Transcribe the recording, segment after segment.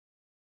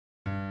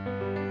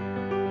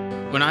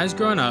When I was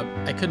growing up,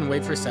 I couldn't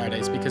wait for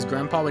Saturdays because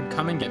Grandpa would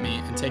come and get me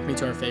and take me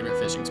to our favorite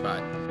fishing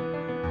spot.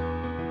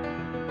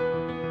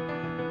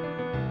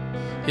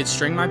 He'd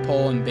string my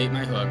pole and bait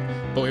my hook,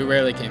 but we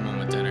rarely came home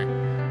with dinner.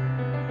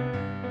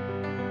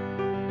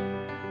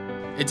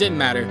 It didn't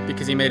matter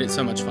because he made it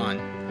so much fun.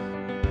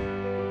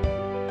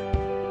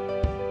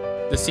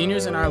 The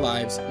seniors in our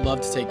lives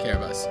love to take care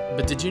of us,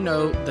 but did you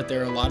know that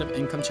there are a lot of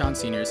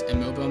income-challenged seniors in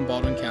Mobile and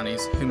Baldwin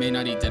counties who may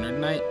not eat dinner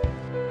tonight?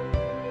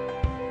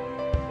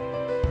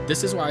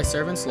 This is why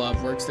Servants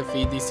Love works to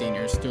feed these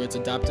seniors through its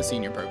Adopt a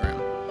Senior program.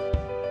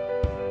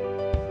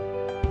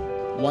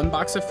 One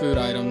box of food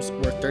items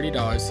worth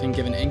 $30 can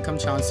give an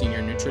income-challenged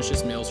senior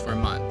nutritious meals for a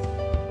month.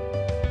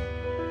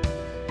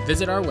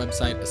 Visit our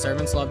website at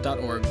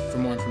servantslove.org for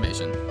more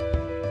information.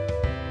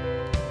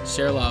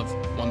 Share love,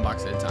 one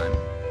box at a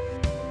time.